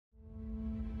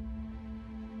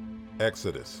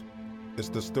Exodus is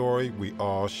the story we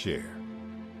all share,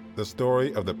 the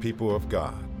story of the people of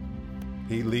God.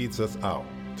 He leads us out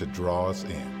to draw us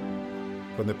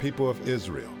in. From the people of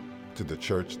Israel to the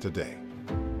church today,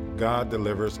 God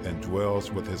delivers and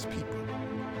dwells with his people.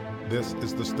 This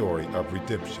is the story of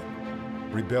redemption,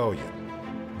 rebellion,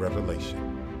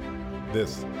 revelation.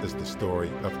 This is the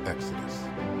story of Exodus.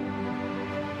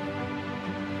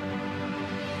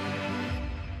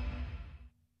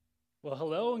 Well,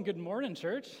 hello and good morning,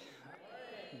 church.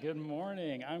 Good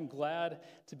morning. I'm glad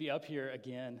to be up here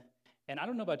again. And I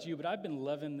don't know about you, but I've been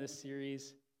loving this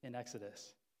series in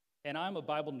Exodus. And I'm a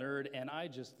Bible nerd, and I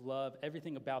just love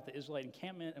everything about the Israelite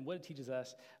encampment and what it teaches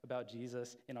us about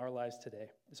Jesus in our lives today.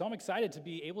 So I'm excited to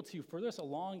be able to further us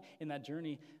along in that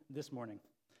journey this morning.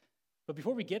 But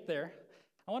before we get there,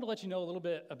 I want to let you know a little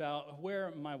bit about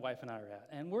where my wife and I are at.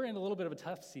 And we're in a little bit of a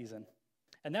tough season.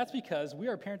 And that's because we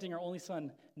are parenting our only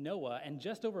son, Noah, and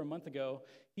just over a month ago,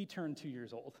 he turned 2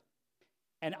 years old.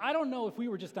 And I don't know if we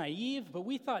were just naive, but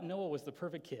we thought Noah was the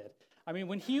perfect kid. I mean,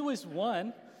 when he was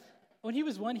one, he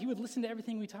would listen to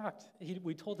everything we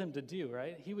told him to do,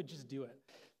 right? He would just do it.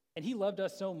 And he loved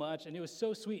us so much, and it was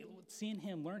so sweet seeing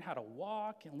him learn how to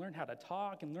walk and learn how to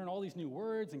talk and learn all these new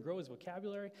words and grow his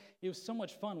vocabulary. It was so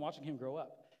much fun watching him grow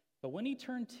up. But when he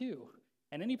turned 2,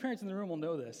 and any parents in the room will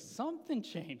know this, something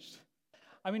changed.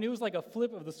 I mean, it was like a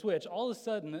flip of the switch. All of a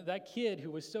sudden, that kid who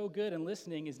was so good in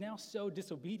listening is now so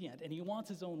disobedient, and he wants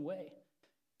his own way.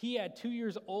 He, at 2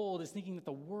 years old, is thinking that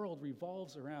the world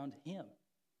revolves around him,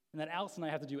 and that Alice and I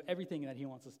have to do everything that he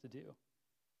wants us to do.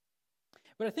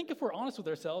 But I think if we're honest with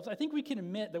ourselves, I think we can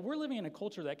admit that we're living in a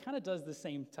culture that kind of does the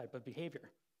same type of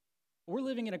behavior. We're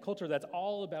living in a culture that's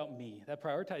all about me, that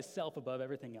prioritizes self above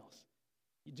everything else.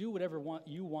 You do whatever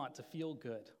you want to feel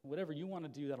good, whatever you want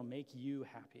to do that'll make you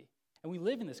happy. And we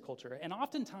live in this culture, and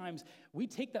oftentimes we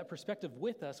take that perspective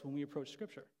with us when we approach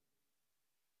Scripture.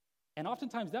 And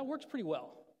oftentimes that works pretty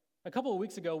well. A couple of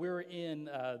weeks ago, we were in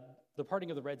the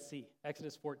parting of the Red Sea,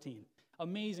 Exodus 14.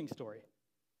 Amazing story.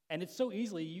 And it's so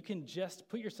easily, you can just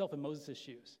put yourself in Moses'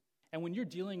 shoes. And when you're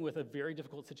dealing with a very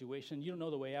difficult situation, you don't know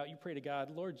the way out, you pray to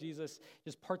God, Lord Jesus,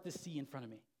 just part this sea in front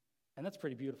of me. And that's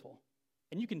pretty beautiful.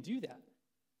 And you can do that.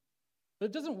 But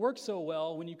it doesn't work so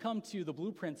well when you come to the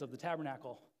blueprints of the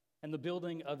tabernacle and the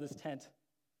building of this tent.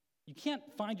 You can't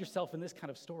find yourself in this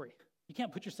kind of story. You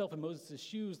can't put yourself in Moses'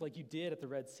 shoes like you did at the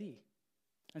Red Sea.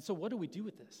 And so what do we do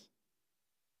with this?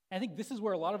 And I think this is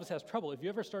where a lot of us has trouble. If you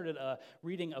ever started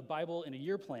reading a Bible in a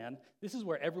year plan, this is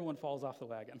where everyone falls off the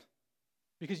wagon.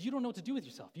 Because you don't know what to do with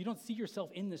yourself. You don't see yourself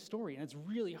in this story, and it's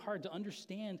really hard to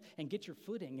understand and get your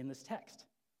footing in this text.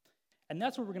 And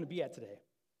that's where we're going to be at today.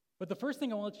 But the first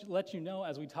thing I want to let you know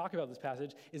as we talk about this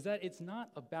passage is that it's not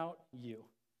about you.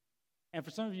 And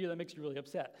for some of you, that makes you really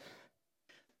upset.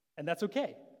 And that's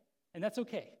okay. And that's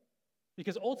okay.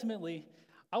 Because ultimately,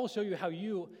 I will show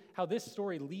you how this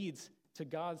story leads to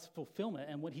God's fulfillment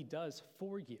and what he does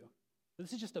for you.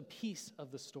 This is just a piece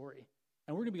of the story.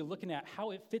 And we're going to be looking at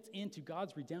how it fits into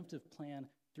God's redemptive plan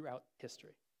throughout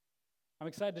history. I'm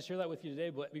excited to share that with you today,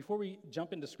 but before we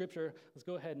jump into Scripture, let's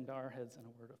go ahead and bow our heads in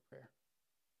a word of prayer.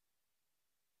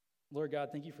 Lord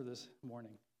God, thank you for this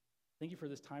morning. Thank you for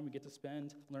this time we get to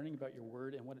spend learning about your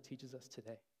word and what it teaches us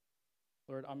today.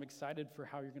 Lord, I'm excited for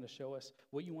how you're going to show us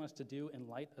what you want us to do in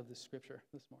light of this scripture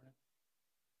this morning.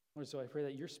 Lord, so I pray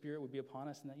that your spirit would be upon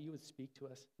us and that you would speak to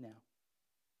us now.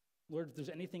 Lord, if there's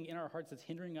anything in our hearts that's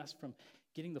hindering us from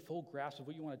getting the full grasp of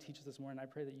what you want to teach us this morning, I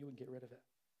pray that you would get rid of it.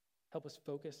 Help us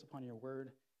focus upon your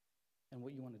word and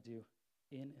what you want to do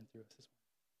in and through us this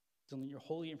morning. So in your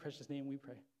holy and precious name we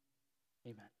pray.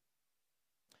 Amen.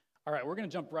 All right, we're going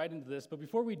to jump right into this, but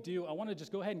before we do, I want to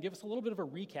just go ahead and give us a little bit of a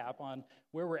recap on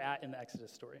where we're at in the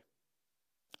Exodus story.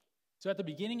 So at the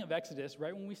beginning of Exodus,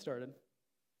 right when we started,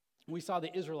 we saw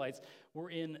the Israelites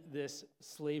were in this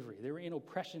slavery. They were in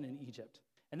oppression in Egypt,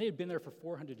 and they had been there for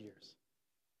 400 years.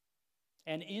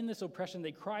 And in this oppression,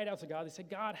 they cried out to God. They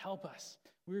said, God, help us.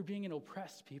 We were being an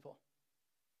oppressed people.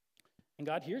 And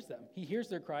God hears them. He hears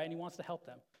their cry, and he wants to help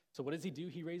them. So what does he do?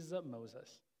 He raises up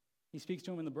Moses. He speaks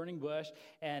to him in the burning bush,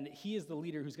 and he is the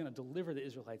leader who's going to deliver the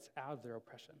Israelites out of their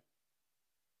oppression.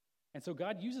 And so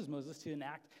God uses Moses to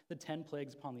enact the 10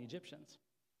 plagues upon the Egyptians.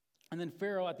 And then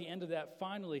Pharaoh, at the end of that,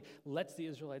 finally lets the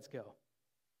Israelites go.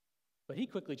 But he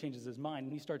quickly changes his mind,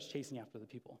 and he starts chasing after the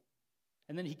people.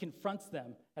 And then he confronts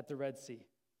them at the Red Sea.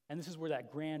 And this is where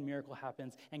that grand miracle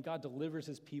happens, and God delivers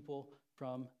his people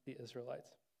from the Israelites.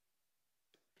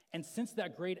 And since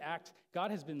that great act,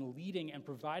 God has been leading and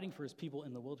providing for his people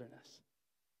in the wilderness.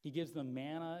 He gives them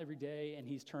manna every day, and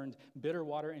he's turned bitter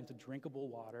water into drinkable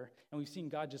water, and we've seen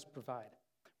God just provide.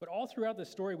 But all throughout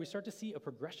this story, we start to see a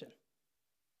progression.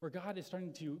 where God is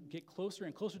starting to get closer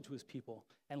and closer to his people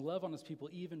and love on his people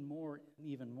even more and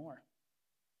even more.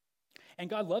 And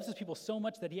God loves his people so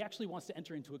much that he actually wants to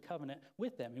enter into a covenant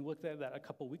with them. We looked at that a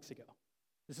couple weeks ago.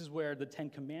 This is where the 10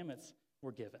 Commandments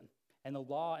were given, and the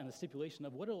law and the stipulation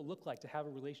of what it will look like to have a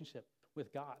relationship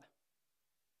with God.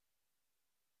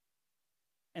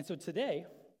 And so today,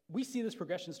 we see this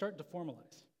progression start to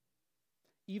formalize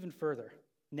even further.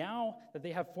 Now that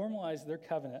they have formalized their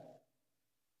covenant,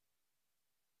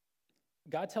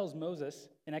 God tells Moses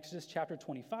in Exodus chapter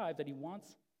 25 that he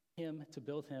wants him to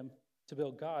build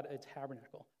God a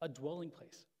tabernacle, a dwelling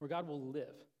place where God will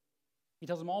live. He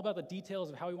tells him all about the details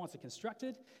of how he wants it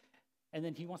constructed, and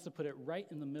then he wants to put it right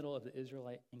in the middle of the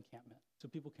Israelite encampment so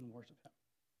people can worship him.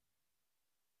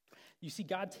 You see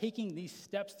God taking these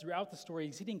steps throughout the story.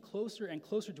 He's getting closer and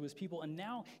closer to his people, and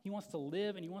now he wants to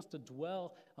live and he wants to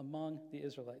dwell among the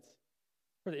Israelites.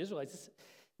 For the Israelites,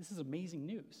 this is amazing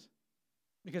news.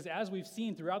 Because as we've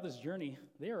seen throughout this journey,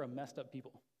 they are a messed up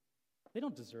people. They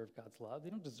don't deserve God's love. They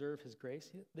don't deserve his grace.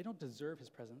 They don't deserve his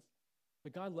presence.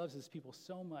 But God loves his people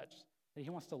so much that he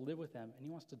wants to live with them and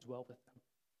he wants to dwell with them.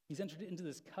 He's entered into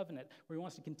this covenant where he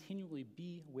wants to continually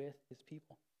be with his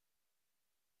people.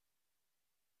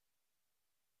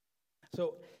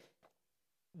 So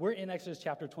we're in Exodus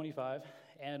chapter 25,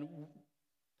 and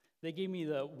they gave me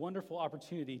the wonderful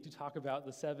opportunity to talk about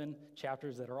the 7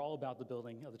 chapters that are all about the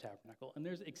building of the tabernacle. And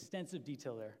there's extensive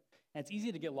detail there. And it's easy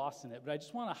to get lost in it, but I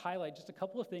just want to highlight just a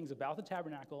couple of things about the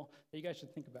tabernacle that you guys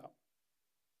should think about.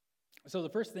 So the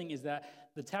first thing is that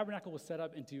the tabernacle was set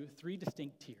up into 3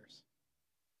 distinct tiers.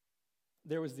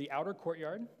 There was the outer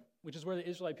courtyard, which is where the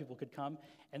Israelite people could come,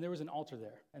 and there was an altar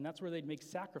there, and that's where they'd make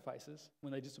sacrifices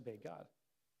when they disobeyed God.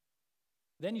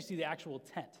 Then you see the actual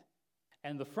tent,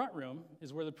 and the front room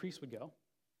is where the priest would go,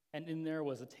 and in there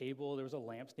was a table, there was a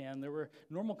lampstand, there were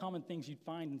normal common things you'd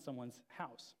find in someone's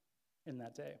house in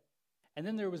that day. And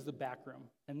then there was the back room,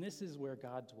 and this is where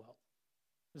God dwelt.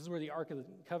 This is where the Ark of the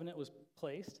Covenant was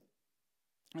placed,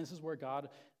 and this is where God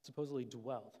supposedly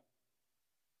dwelled.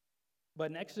 But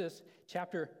in Exodus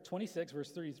chapter 26,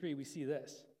 verse 33, we see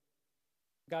this.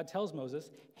 God tells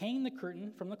Moses, hang the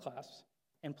curtain from the clasps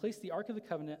and place the Ark of the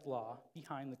Covenant law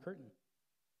behind the curtain.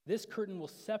 This curtain will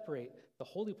separate the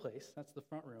holy place, that's the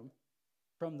front room,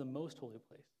 from the most holy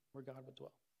place where God would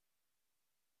dwell.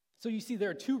 So you see there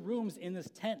are 2 rooms in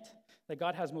this tent that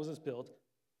God has Moses build,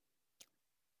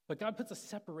 but God puts a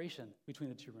separation between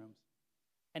the 2 rooms.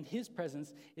 And his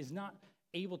presence is not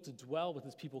able to dwell with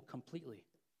his people completely.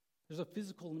 There's a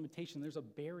physical limitation. There's a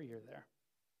barrier there.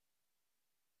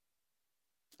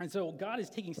 And so God is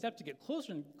taking steps to get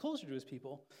closer and closer to his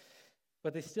people,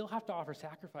 but they still have to offer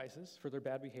sacrifices for their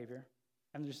bad behavior,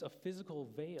 and there's a physical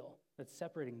veil that's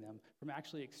separating them from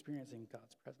actually experiencing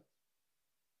God's presence.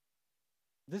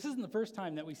 This isn't the first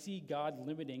time that we see God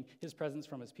limiting his presence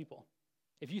from his people.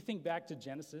 If you think back to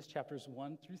Genesis chapters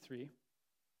 1 through 3,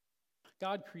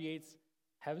 God creates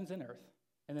heavens and earth,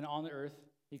 and then on the earth,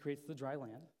 he creates the dry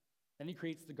land. Then he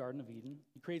creates the Garden of Eden.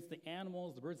 He creates the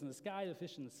animals, the birds in the sky, the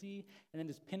fish in the sea, and then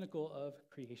his pinnacle of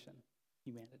creation,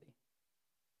 humanity.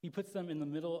 He puts them in the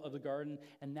middle of the garden,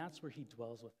 and that's where he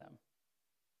dwells with them.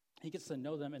 He gets to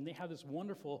know them, and they have this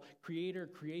wonderful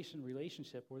creator-creation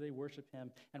relationship where they worship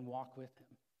him and walk with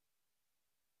him.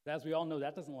 But as we all know,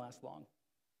 that doesn't last long.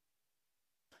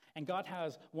 And God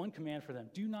has one command for them: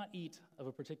 do not eat of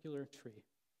a particular tree.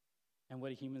 And what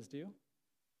do humans do?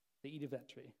 They eat of that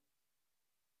tree.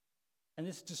 And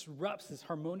this disrupts this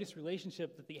harmonious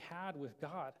relationship that they had with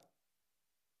God.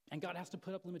 And God has to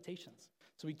put up limitations.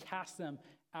 So he casts them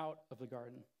out of the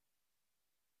garden.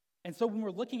 And so when we're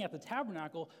looking at the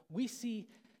tabernacle, we see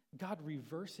God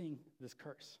reversing this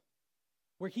curse.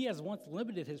 Where he has once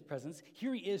limited his presence,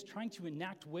 here he is trying to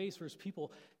enact ways for his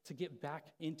people to get back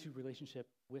into relationship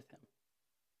with him.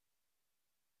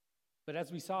 But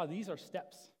as we saw, these are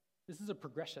steps. This is a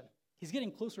progression. He's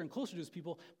getting closer and closer to his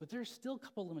people, but there's still a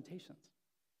couple limitations.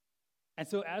 And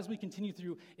so as we continue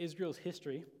through Israel's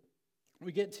history,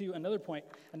 we get to another point,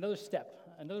 another step,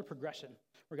 another progression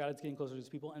where God is getting closer to his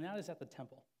people, and that is at the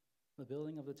temple, the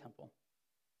building of the temple.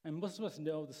 And most of us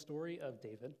know the story of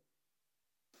David.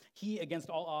 He, against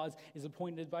all odds, is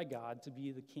appointed by God to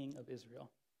be the king of Israel.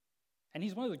 And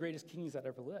he's one of the greatest kings that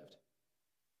ever lived.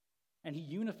 And he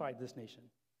unified this nation.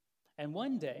 And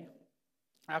one day,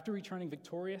 after returning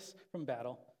victorious from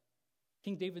battle,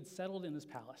 King David settled in his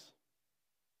palace.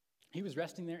 He was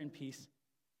resting there in peace.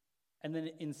 And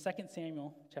then in 2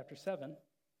 Samuel chapter 7,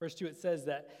 verse 2, it says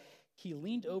that he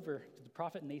leaned over to the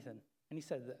prophet Nathan, and he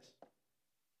said this: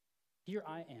 "Here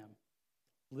I am,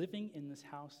 living in this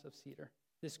house of cedar,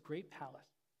 this great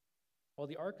palace, while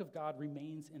the ark of God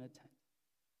remains in a tent.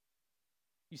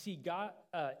 You see,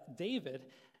 David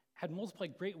had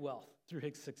multiplied great wealth through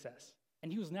his success.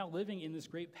 And he was now living in this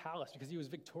great palace because he was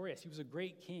victorious. He was a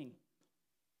great king.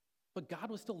 But God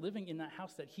was still living in that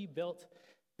house that he built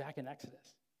back in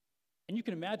Exodus. And you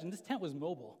can imagine this tent was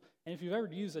mobile. And if you've ever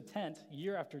used a tent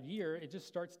year after year, it just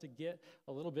starts to get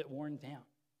a little bit worn down.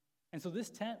 And so this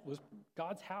tent was,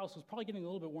 God's house was probably getting a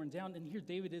little bit worn down. And here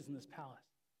David is in this palace.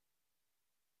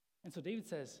 And so David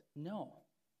says, no,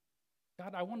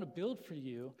 God, I want to build for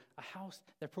you a house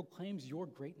that proclaims your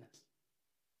greatness.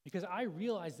 Because I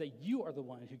realize that you are the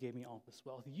one who gave me all this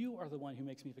wealth. You are the one who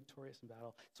makes me victorious in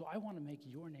battle. So I want to make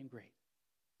your name great.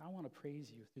 I want to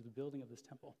praise you through the building of this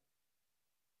temple.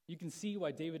 You can see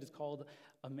why David is called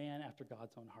a man after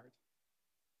God's own heart.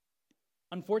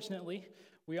 Unfortunately,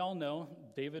 we all know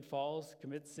David falls,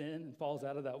 commits sin, and falls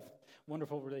out of that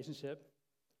wonderful relationship.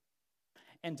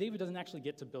 And David doesn't actually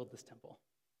get to build this temple.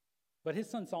 But his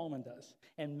son Solomon does.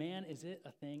 And man, is it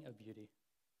a thing of beauty.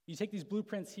 You take these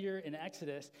blueprints here in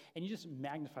Exodus, and you just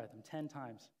magnify them 10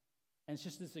 times. And it's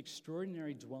just this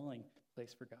extraordinary dwelling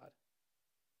place for God.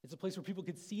 It's a place where people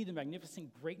could see the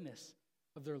magnificent greatness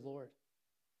of their Lord.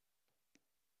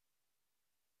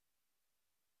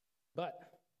 But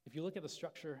if you look at the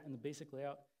structure and the basic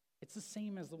layout, it's the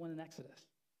same as the one in Exodus.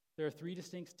 There are 3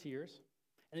 distinct tiers,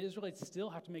 and the Israelites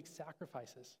still have to make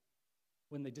sacrifices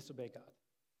when they disobey God.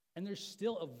 And there's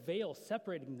still a veil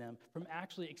separating them from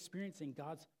actually experiencing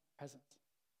God's presence.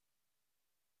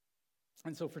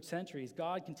 And so for centuries,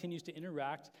 God continues to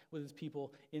interact with his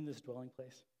people in this dwelling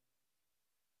place.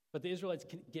 But the Israelites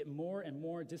can get more and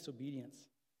more disobedience.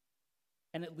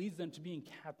 And it leads them to being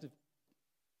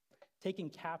taken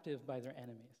captive by their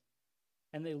enemies.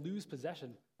 And they lose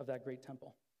possession of that great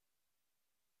temple.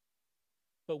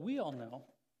 But we all know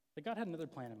that God had another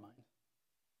plan in mind.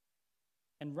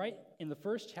 And right in the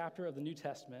first chapter of the New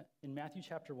Testament, in Matthew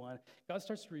chapter 1, God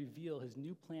starts to reveal his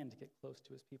new plan to get close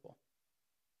to his people.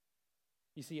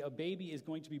 You see, a baby is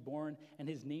going to be born, and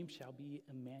his name shall be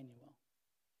Emmanuel,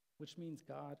 which means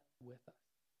God with us.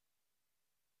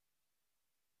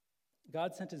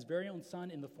 God sent his very own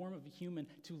son in the form of a human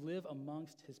to live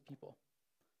amongst his people.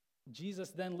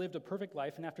 Jesus then lived a perfect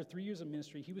life, and after 3 years of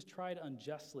ministry, he was tried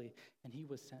unjustly, and he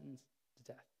was sentenced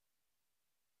to death.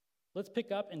 Let's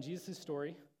pick up in Jesus'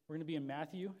 story. We're going to be in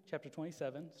Matthew chapter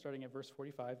 27, starting at verse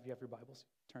 45. If you have your Bibles,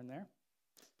 turn there.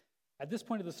 At this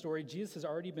point of the story, Jesus has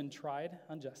already been tried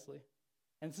unjustly,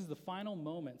 and this is the final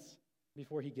moments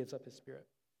before he gives up his spirit.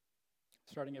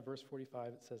 Starting at verse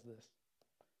 45, it says this.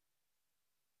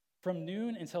 From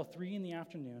noon until 3 in the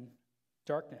afternoon,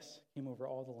 darkness came over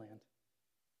all the land.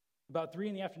 About 3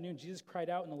 in the afternoon, Jesus cried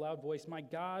out in a loud voice, my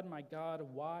God,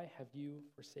 why have you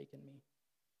forsaken me?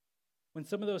 When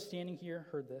some of those standing here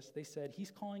heard this, they said,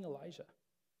 he's calling Elijah.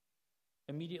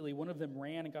 Immediately, one of them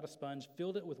ran and got a sponge,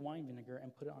 filled it with wine vinegar,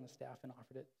 and put it on a staff and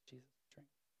offered it to Jesus to drink.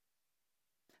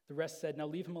 The rest said, now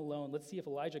leave him alone. Let's see if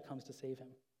Elijah comes to save him.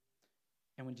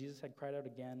 And when Jesus had cried out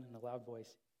again in a loud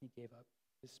voice, he gave up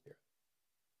his spirit.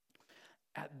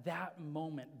 At that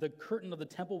moment, the curtain of the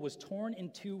temple was torn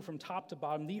in two from top to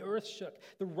bottom. The earth shook,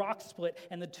 the rocks split,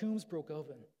 and the tombs broke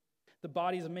open. The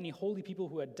bodies of many holy people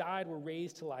who had died were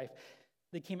raised to life.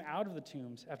 They came out of the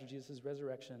tombs after Jesus'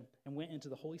 resurrection and went into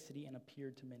the holy city and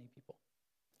appeared to many people.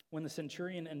 When the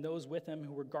centurion and those with him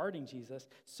who were guarding Jesus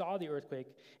saw the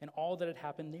earthquake and all that had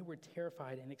happened, they were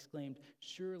terrified and exclaimed,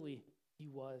 surely he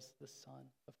was the Son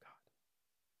of God.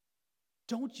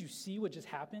 Don't you see what just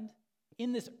happened?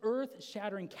 In this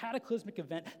earth-shattering cataclysmic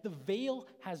event, the veil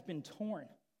has been torn.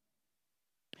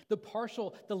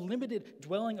 The limited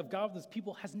dwelling of God with his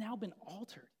people has now been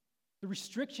altered. The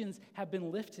restrictions have been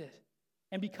lifted.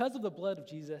 And because of the blood of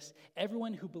Jesus,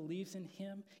 everyone who believes in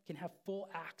him can have full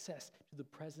access to the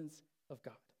presence of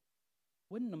God.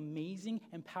 What an amazing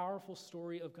and powerful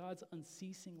story of God's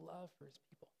unceasing love for his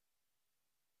people.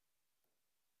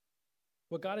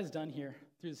 What God has done here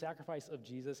through the sacrifice of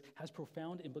Jesus has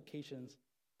profound implications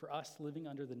for us living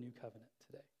under the new covenant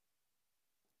today.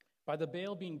 By the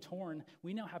veil being torn,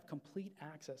 we now have complete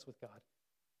access with God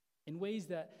in ways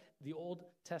that the Old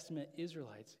Testament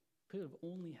Israelites could have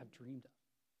only have dreamed of.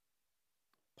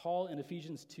 Paul in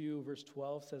Ephesians 2, verse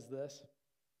 12 says this.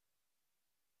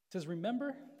 It says,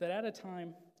 remember that at a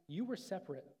time you were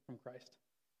separate from Christ.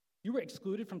 You were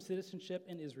excluded from citizenship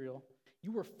in Israel.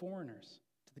 You were foreigners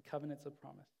to the covenants of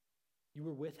promise. You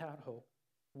were without hope,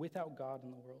 without God in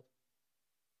the world.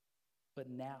 But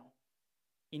now,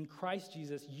 in Christ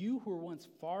Jesus, you who were once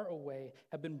far away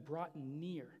have been brought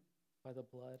near by the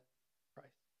blood of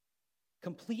Christ.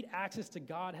 Complete access to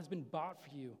God has been bought for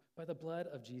you by the blood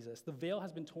of Jesus. The veil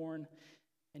has been torn,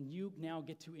 and you now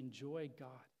get to enjoy God,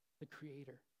 the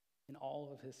Creator, in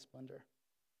all of his splendor.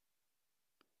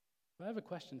 But I have a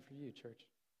question for you, church.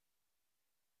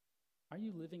 Are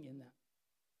you living in that?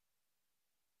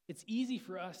 It's easy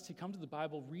for us to come to the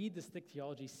Bible, read this thick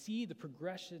theology, see the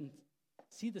progression,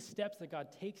 see the steps that God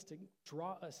takes to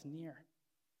draw us near.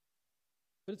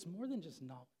 But it's more than just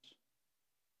knowledge.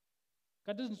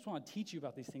 God doesn't just want to teach you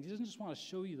about these things. He doesn't just want to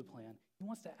show you the plan. He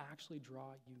wants to actually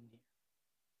draw you near.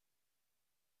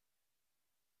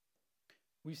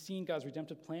 We've seen God's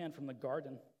redemptive plan from the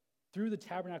garden, through the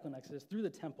tabernacle in Exodus, through the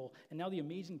temple, and now the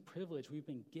amazing privilege we've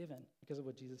been given because of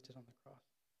what Jesus did on the cross.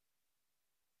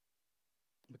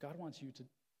 But God wants He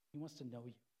wants to know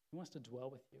you. He wants to dwell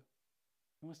with you.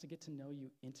 He wants to get to know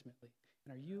you intimately.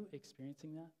 And are you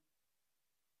experiencing that?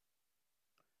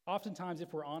 Oftentimes,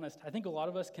 if we're honest, I think a lot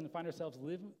of us can find ourselves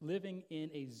living in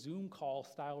a Zoom call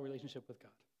style relationship with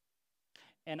God.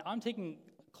 And I'm taking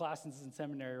classes in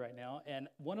seminary right now, and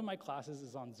one of my classes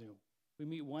is on Zoom. We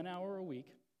meet 1 hour a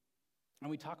week, and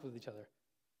we talk with each other.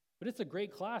 But it's a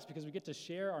great class because we get to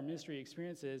share our ministry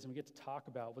experiences, and we get to talk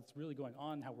about what's really going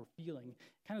on, how we're feeling,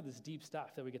 kind of this deep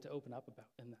stuff that we get to open up about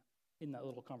in that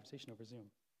little conversation over Zoom.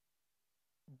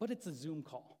 But it's a Zoom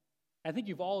call. I think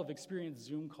you've all have experienced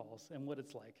Zoom calls and what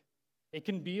it's like. It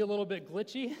can be a little bit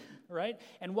glitchy, right?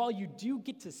 And while you do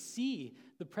get to see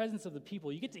the presence of the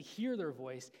people, you get to hear their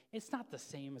voice, it's not the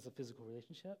same as a physical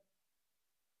relationship.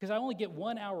 Because I only get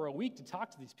 1 hour a week to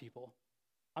talk to these people.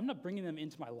 I'm not bringing them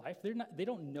into my life. They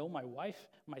don't know my wife,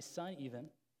 my son even.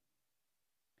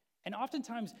 And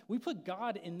oftentimes, we put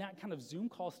God in that kind of Zoom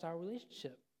call style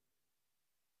relationship.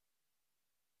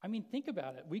 I mean, think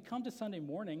about it. We come to Sunday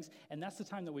mornings, and that's the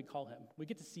time that we call him. We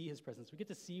get to see his presence. We get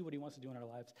to see what he wants to do in our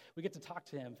lives. We get to talk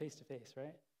to him face to face,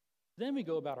 right? Then we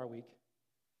go about our week,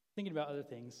 thinking about other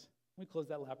things. We close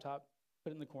that laptop,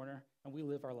 put it in the corner, and we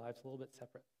live our lives a little bit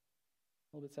separate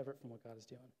from what God is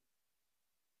doing.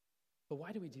 But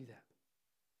why do we do that?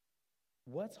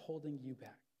 What's holding you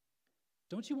back?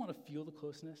 Don't you want to feel the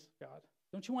closeness of God?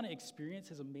 Don't you want to experience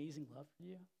his amazing love for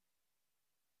you?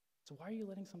 So why are you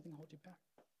letting something hold you back?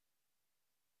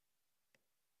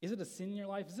 Is it a sin in your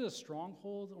life? Is it a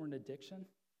stronghold or an addiction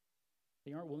that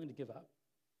you aren't willing to give up?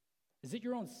 Is it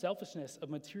your own selfishness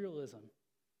of materialism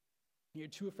that you're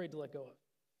too afraid to let go of?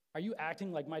 Are you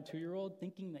acting like my 2-year-old,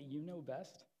 thinking that you know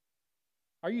best?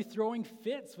 Are you throwing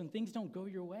fits when things don't go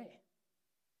your way?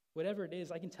 Whatever it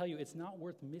is, I can tell you it's not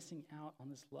worth missing out on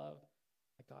this love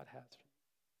that God has for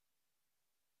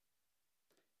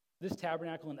you. This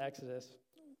tabernacle in Exodus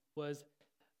was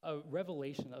a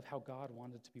revelation of how God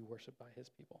wanted to be worshiped by his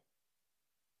people.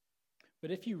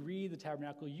 But if you read the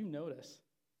tabernacle, you notice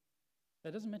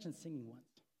that doesn't mention singing once.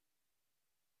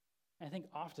 And I think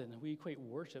often we equate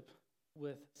worship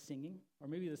with singing, or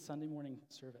maybe the Sunday morning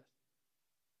service.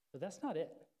 But that's not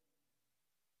it.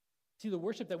 See, the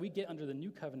worship that we get under the new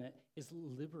covenant is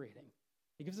liberating.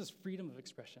 It gives us freedom of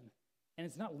expression. And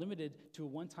it's not limited to a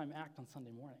one-time act on Sunday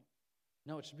morning.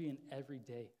 No, it should be an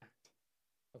everyday act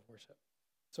of worship.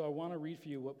 So I want to read for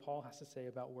you what Paul has to say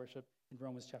about worship in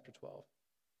Romans chapter 12.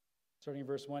 Starting in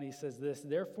verse 1, he says this,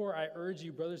 "Therefore I urge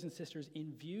you, brothers and sisters,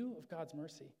 in view of God's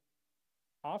mercy,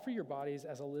 offer your bodies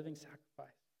as a living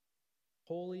sacrifice,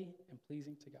 holy and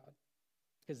pleasing to God,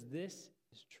 because this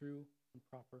is true and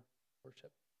proper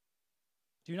worship.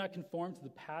 Do not conform to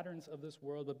the patterns of this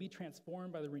world, but be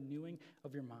transformed by the renewing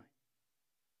of your mind.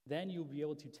 Then you will be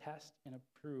able to test and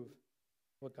approve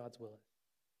what God's will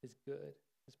is, his good,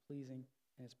 his pleasing,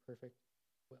 and his perfect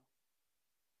will."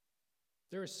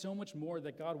 There is so much more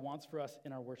that God wants for us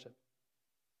in our worship.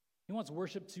 He wants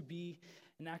worship to be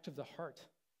an act of the heart,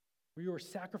 where you are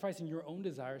sacrificing your own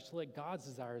desires to let God's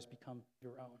desires become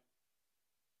your own.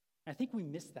 And I think we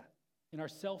miss that in our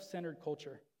self-centered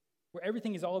culture, where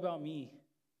everything is all about me.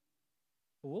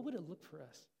 But what would it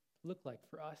look like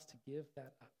for us to give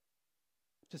that up?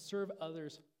 To serve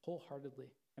others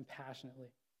wholeheartedly and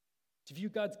passionately. To view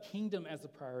God's kingdom as the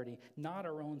priority, not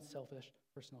our own selfish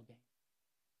personal gain.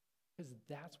 Because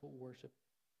that's what worship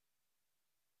is.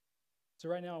 So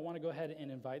right now I want to go ahead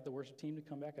and invite the worship team to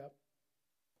come back up.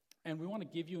 And we want to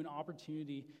give you an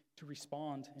opportunity to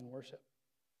respond in worship.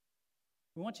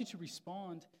 We want you to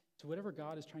respond to whatever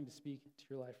God is trying to speak to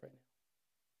your life right now.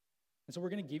 And so we're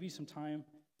going to give you some time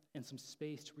and some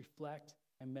space to reflect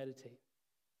and meditate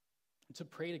and to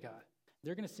pray to God.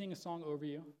 They're going to sing a song over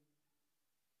you.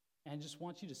 And I just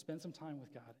want you to spend some time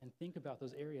with God and think about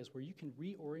those areas where you can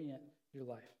reorient your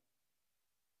life.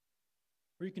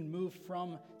 Where you can move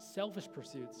from selfish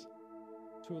pursuits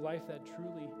to a life that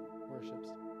truly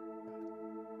worships God.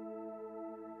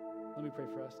 Let me pray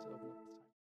for us to open